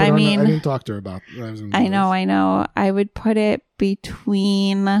here. I didn't talk to her about. I know. I would put it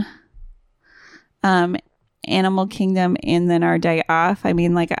between. Animal Kingdom and then our day off. I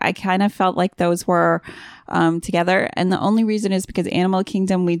mean, I kind of felt like those were together. And the only reason is because Animal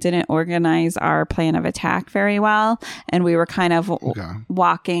Kingdom, we didn't organize our plan of attack very well. And we were kind of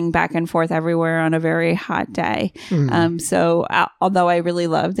walking back and forth everywhere on a very hot day. So although I really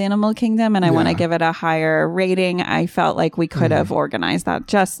loved Animal Kingdom and I want to give it a higher rating, I felt like we could have organized that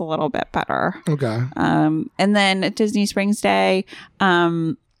just a little bit better. Okay. And then Disney Springs Day,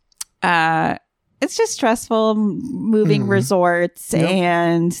 it's just stressful moving resorts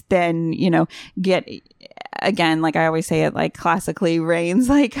and then, get again, like I always say it, like classically rains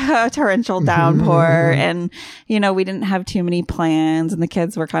like a torrential downpour. And, we didn't have too many plans and the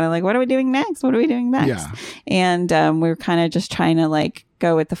kids were kind of like, what are we doing next? Yeah. And we were kind of just trying to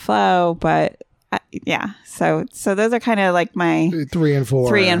go with the flow. But so those are kind of like my 3 and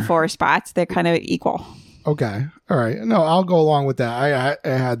 4 spots. They're kind of equal. Okay. All right. No, I'll go along with that. I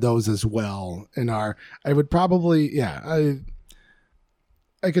had those as well I would probably, I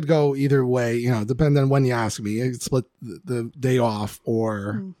could go either way, depending on when you ask me. I could split the day off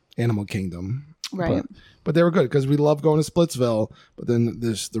or Animal Kingdom. Right. But they were good because we love going to Splitsville, but then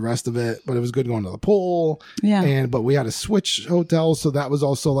there's the rest of it. But it was good going to the pool. Yeah. But we had to switch hotels, so that was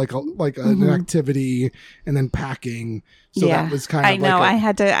also like an activity, and then packing. So that was kind of. I know.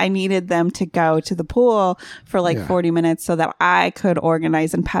 I needed them to go to the pool for 40 minutes so that I could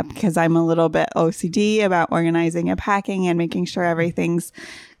organize and pack because I'm a little bit OCD about organizing and packing and making sure everything's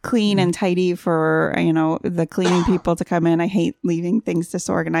clean and tidy for the cleaning people to come in. I hate leaving things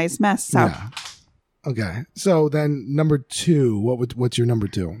disorganized mess. So. Yeah. Okay. So then number 2, what's your number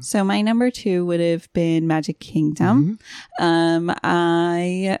 2? So my number 2 would have been Magic Kingdom. Again,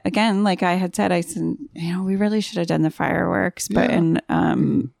 like I had said, we really should have done the fireworks, but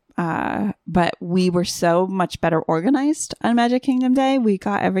But we were so much better organized on Magic Kingdom Day. We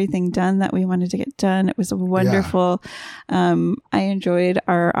got everything done that we wanted to get done. It was wonderful. I enjoyed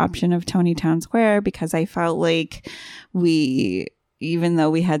our option of Tony Town Square because I felt like even though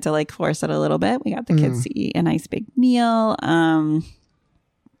we had to like force it a little bit, we got the kids to eat a nice big meal.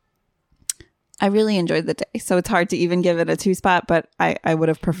 I really enjoyed the day. So it's hard to even give it a 2 spot, but I would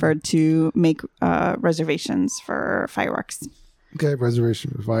have preferred to make reservations for fireworks. Okay,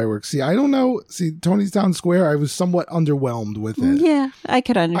 reservation for fireworks. See, I don't know. See, Tony's Town Square, I was somewhat underwhelmed with it. Yeah, I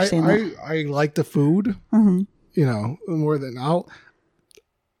could understand that. I like the food, more than I'll.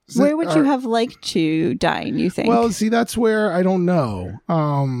 Where would you have liked to dine, you think? Well, see, that's where I don't know.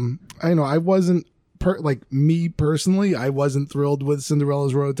 I know I wasn't, me personally, I wasn't thrilled with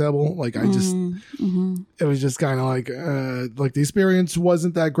Cinderella's Royal Table. Like, I just, it was just kind of like the experience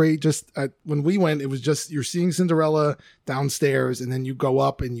wasn't that great. Just when we went, it was just, you're seeing Cinderella downstairs and then you go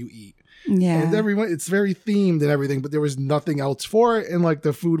up and you eat. Yeah. And it's very themed and everything, but there was nothing else for it. And like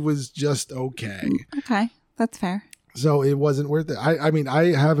the food was just okay. Okay. That's fair. So it wasn't worth it. I mean,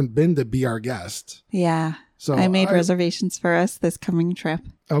 I haven't been to Be Our Guest. Yeah. So I made reservations for us this coming trip.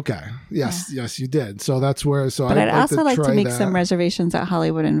 Okay. Yes, you did. So that's where. So but I'd also like to make some reservations at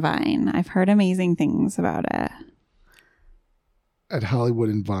Hollywood and Vine. I've heard amazing things about it. At Hollywood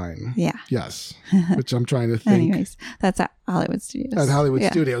and Vine. Yeah. Yes. Which I'm trying to think. Anyways, that's at Hollywood Studios. At Hollywood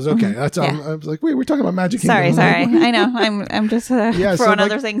Studios. Okay. That's I was like, wait, we're talking about Magic Kingdom. Sorry. I know. I'm just throwing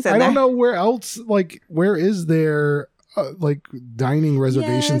other things in there. I don't know where else. Like, where is there dining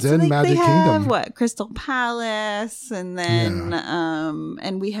reservations in Magic Kingdom? What, Crystal Palace, and then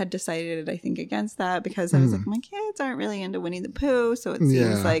and we had decided, I think, against that because I was like, my kids aren't really into Winnie the Pooh, so it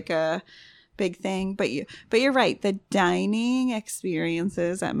seems like a big thing. But you're right. The dining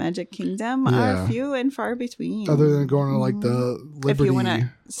experiences at Magic Kingdom are few and far between. Other than going to like the Liberty. If you want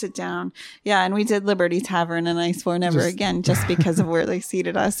to sit down. Yeah, and we did Liberty Tavern, and I swore never again just because of where they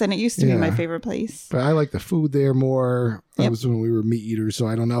seated us. And it used to be my favorite place. But I like the food there more. That was when we were meat eaters, so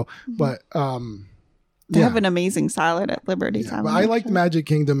I don't know. But they have an amazing salad at Liberty Tavern. But I liked Magic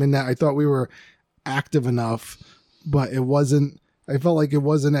Kingdom in that I thought we were active enough, but it wasn't. I felt like it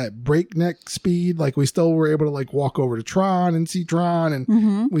wasn't at breakneck speed. Like we still were able to like walk over to Tron and see Tron,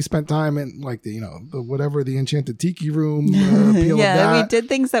 and we spent time in like the the Enchanted Tiki Room. We did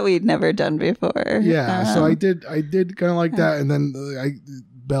things that we'd never done before. Yeah, so I did kind of like that, and then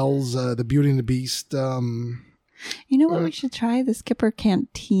Belle's The Beauty and the Beast. You know what we should try? The Skipper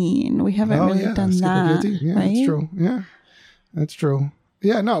Canteen. We haven't really done that. Yeah, right? That's true. Yeah, that's true.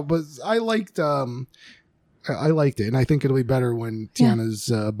 Yeah, no, but I liked it, and I think it'll be better when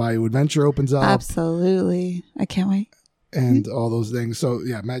Tiana's Bayou Adventure opens up. Absolutely. I can't wait. And all those things. So,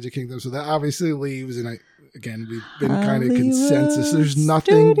 Magic Kingdom. So that obviously leaves, and we've been kind of consensus. There's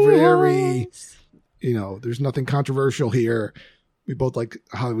nothing very, there's nothing controversial here. We both like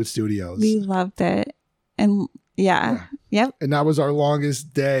Hollywood Studios. We loved it. And yep. And that was our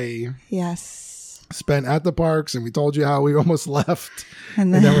longest day. Yes. Spent at the parks, and we told you how we almost left,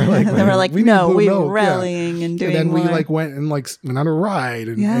 and then we're like, we were rallying and doing. And then more. we went on a ride,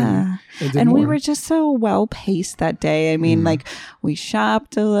 and we were just so well paced that day. I mean, like we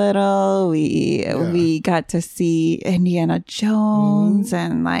shopped a little, we got to see Indiana Jones,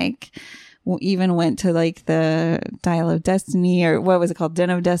 and like we even went to like the Dial of Destiny, or what was it called, Den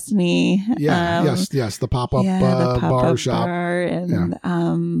of Destiny? Yes, the pop-up bar shop,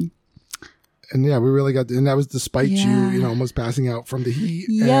 and And we really got, and that was despite you, almost passing out from the heat.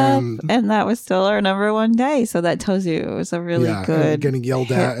 Yeah, and that was still our number one day. So that tells you it was a really good getting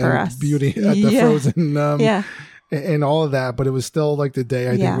yelled at for and us. Beauty at the Frozen, and all of that. But it was still like the day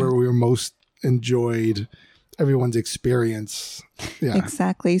I think where we were most enjoyed everyone's experience. Yeah,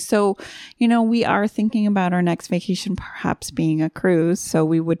 exactly. So, we are thinking about our next vacation perhaps being a cruise. So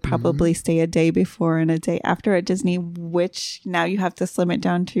we would probably stay a day before and a day after at Disney, which now you have to slim it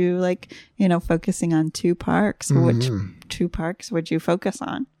down to like, focusing on 2 parks. Which 2 parks would you focus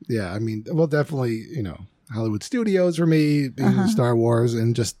on? Yeah, I mean, well, definitely, Hollywood Studios for me, being Star Wars,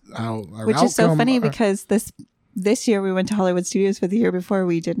 and just how our which is so funny because this year we went to Hollywood Studios, but the year before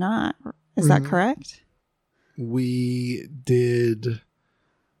we did not. Is that correct? We did.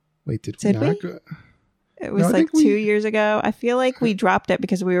 Wait, did we? It was like 2 years ago. I feel like we dropped it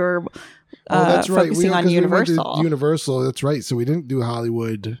because we were that's right. focusing on Universal. We went to Universal, that's right. So we didn't do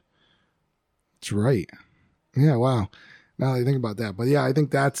Hollywood. That's right. Yeah, wow. Now that I think about that. But yeah, I think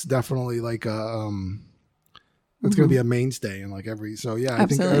that's definitely like that's going to be a mainstay in like every. So yeah, I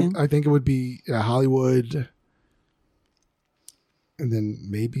think it would be Hollywood, and then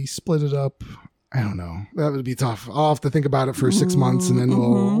maybe split it up. I don't know. That would be tough. I'll have to think about it for 6 months, and then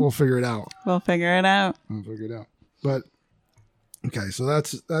we'll figure it out. We'll figure it out. But okay, so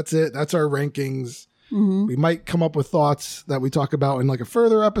that's it. That's our rankings. We might come up with thoughts that we talk about in like a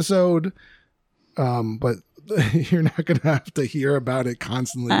further episode, but you're not going to have to hear about it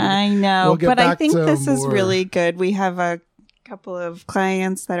constantly. I know, but I think this is really good. We have a couple of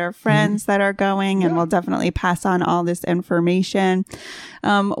clients that are friends that are going, and we'll definitely pass on all this information.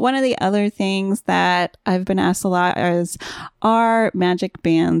 One of the other things that I've been asked a lot is, are magic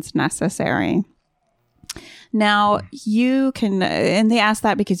bands necessary? Now, you can, and they ask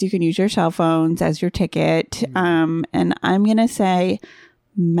that because you can use your cell phones as your ticket. And I'm going to say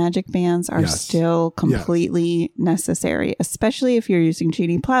magic bands are still completely necessary, especially if you're using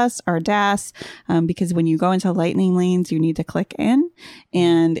Genie Plus or DAS, because when you go into lightning lanes, you need to click in.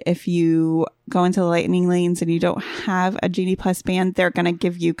 And if you go into the lightning lanes and you don't have a Genie Plus band, they're going to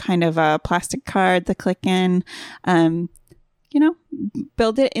give you kind of a plastic card to click in.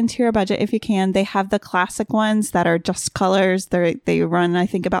 Build it into your budget if you can. They have the classic ones that are just colors. They run, I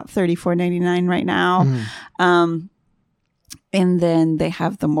think, about $34.99 right now. And then they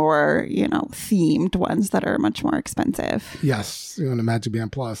have the more, themed ones that are much more expensive. Yes. The Magic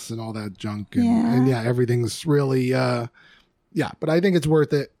Band Plus and all that junk. And everything's really, but I think it's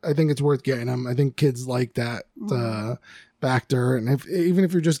worth it. I think it's worth getting them. I think kids like that factor. And even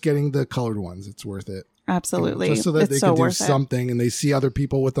if you're just getting the colored ones, it's worth it. Absolutely. Just so that they can do something and they see other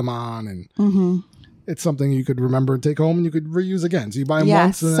people with them on, and it's something you could remember and take home and you could reuse again. So you buy them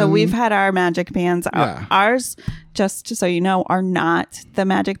once. And so we've had our magic bands. Ours, just so you know, are not the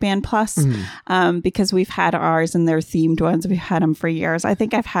Magic Band Plus, because we've had ours and they're themed ones. We've had them for years. I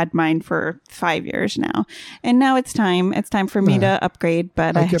think I've had mine for 5 years now. And now it's time. It's time for me to upgrade,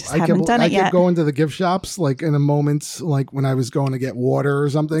 but I just haven't done it yet. I kept going to the gift shops, like in the moments, like when I was going to get water or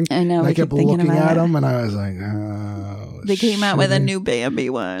something. I know. And I kept looking at them and I was like, oh, they came out with a new Bambi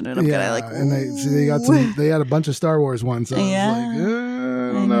one. And I'm kind of like, and they had a bunch of Star Wars ones. So I was like,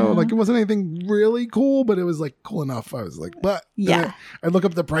 I don't know. Like, it wasn't anything really cool, but it was like cool enough. I was like, but I'd look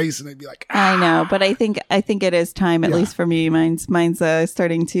up the price and I'd be like, I know, but I think it is time, at least for me. Mine's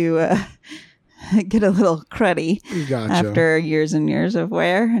starting to get a little cruddy after years and years of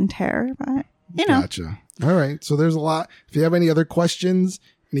wear and tear. But Gotcha. All right. So there's a lot. If you have any other questions,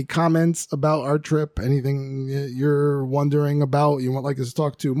 any comments about our trip, anything you're wondering about, you want us to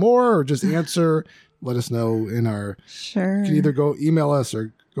talk to more or just answer, let us know in our. Sure. You can either go email us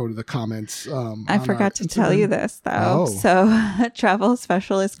or go to the comments. I forgot to tell you this though. So travel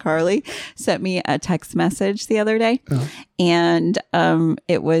specialist Carly sent me a text message the other day, and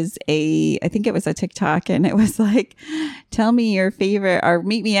it was I think it was a TikTok, and it was like, tell me your favorite, or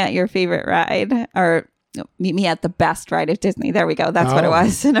meet me at your favorite ride, or meet me at the best ride at Disney. There we go. That's what it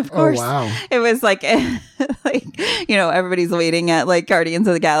was. And of course, it was like, everybody's waiting at like Guardians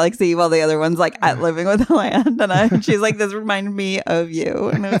of the Galaxy while the other one's like at Living with the Land. And she's like, this reminded me of you.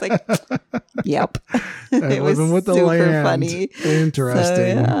 And I was like, yep. It was with the super land. Funny.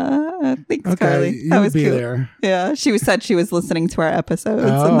 Interesting. So, thanks, Carly. That was cute. There. Yeah. She said she was listening to our episodes,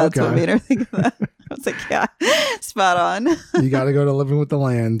 and that's what made her think of that. I was like, yeah, spot on. You got to go to Living with the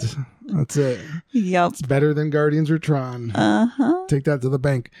Land. That's it. Yep. It's better than Guardians or Tron. Take that to the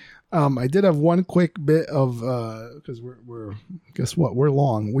bank. I did have one quick bit of, because we're guess what? We're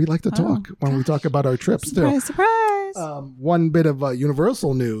long. We like to talk when we talk about our trips too. Surprise. One bit of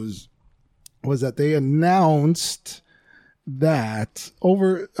Universal news was that they announced that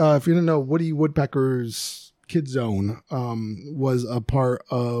if you didn't know, Woody Woodpecker's Kid Zone was a part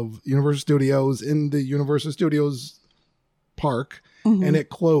of Universal Studios in the Universal Studios park, and it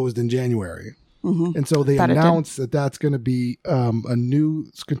closed in January. And so they announced that that's going to be a new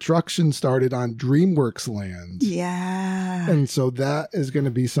construction started on DreamWorks Land. Yeah. And so that is going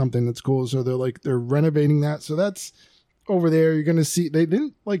to be something that's cool. So they're renovating that. So that's over there. You're going to see, they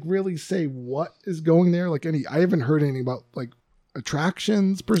didn't really say what is going there. I haven't heard anything about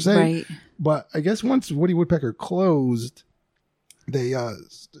attractions per se. Right. But I guess once Woody Woodpecker closed, they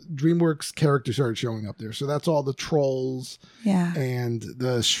DreamWorks characters started showing up there. So that's all the Trolls and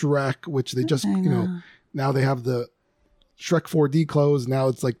the Shrek, which they just now they have the Shrek 4D closed. Now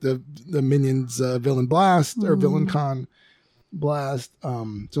it's like the Minions Villain Blast or Villain Con Blast.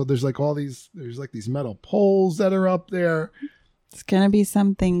 So there's these metal poles that are up there. It's going to be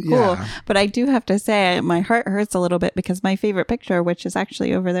something cool. Yeah. But I do have to say, my heart hurts a little bit because my favorite picture, which is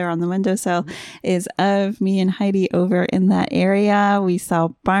actually over there on the windowsill, is of me and Heidi over in that area. We saw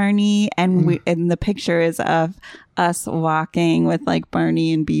Barney, and and the picture is of us walking with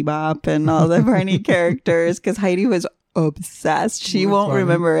Barney and Bebop and all the Barney characters, because Heidi was obsessed. She won't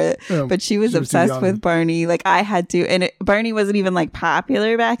remember it, but she was obsessed with Barney. Like I had to, and Barney wasn't even like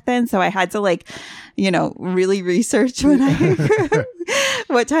popular back then, so I had to like, really research when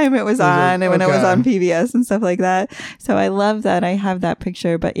what time it was on and when it was on PBS and stuff like that. So I love that I have that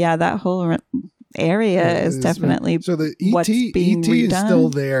picture. But yeah, that whole area is definitely so the what's being redone. Is still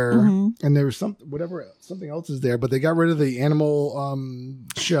there, and there was something else is there, but they got rid of the animal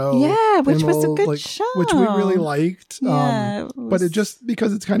show, which was a good show, which we really liked. But it just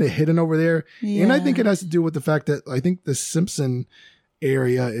because it's kind of hidden over there, and I think it has to do with the fact that I think the Simpson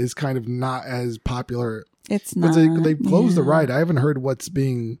area is kind of not as popular. It's not. They closed the ride. I haven't heard what's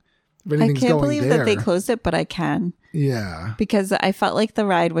being. If anything's I can't going believe there. that they closed it, but I can. Yeah. Because I felt like the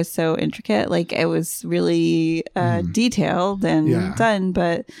ride was so intricate. Like it was really detailed and done,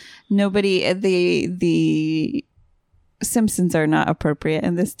 but nobody, the Simpsons are not appropriate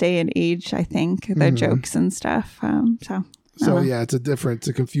in this day and age, I think. Their jokes and stuff. It's it's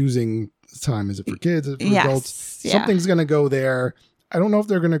a confusing time. Is it for kids? Is it for adults? Yeah. Something's going to go there. I don't know if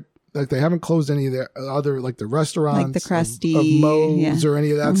they're going to. Like they haven't closed any of their other like the restaurants, like the Krusty of Moe's or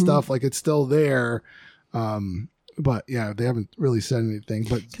any of that stuff. Like it's still there, but yeah, they haven't really said anything.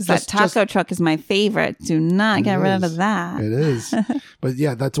 But because that taco truck is my favorite. Do not get rid of that. It is, but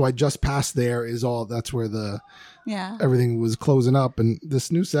yeah, that's why just past there is all. That's where everything was closing up, and this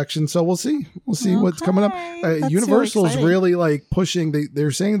new section. So we'll see what's coming up. Universal's really like pushing.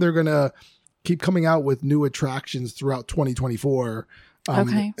 They're saying they're gonna keep coming out with new attractions throughout 2024. So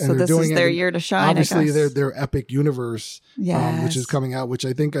this is their year to shine. Obviously, their Epic Universe, which is coming out. Which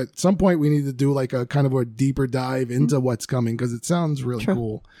I think at some point we need to do like a kind of a deeper dive into what's coming because it sounds really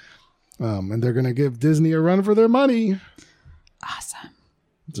cool. And they're gonna give Disney a run for their money. Awesome.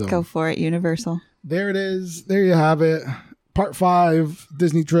 So, go for it, Universal. There it is. There you have it. Part 5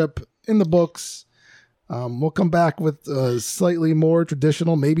 Disney trip in the books. We'll come back with slightly more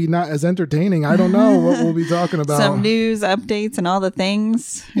traditional, maybe not as entertaining. I don't know what we'll be talking about. Some news, updates, and all the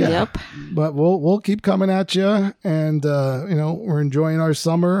things. Yeah. Yep. But we'll keep coming at you, and we're enjoying our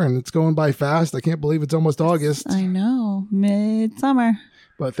summer, and it's going by fast. I can't believe it's almost August. I know, midsummer.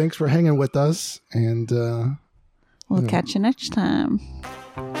 But thanks for hanging with us, and we'll catch you next time.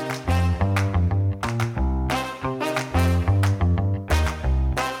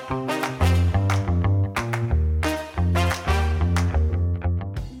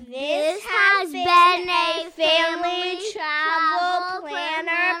 Been a Family Travel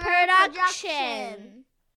Planner production.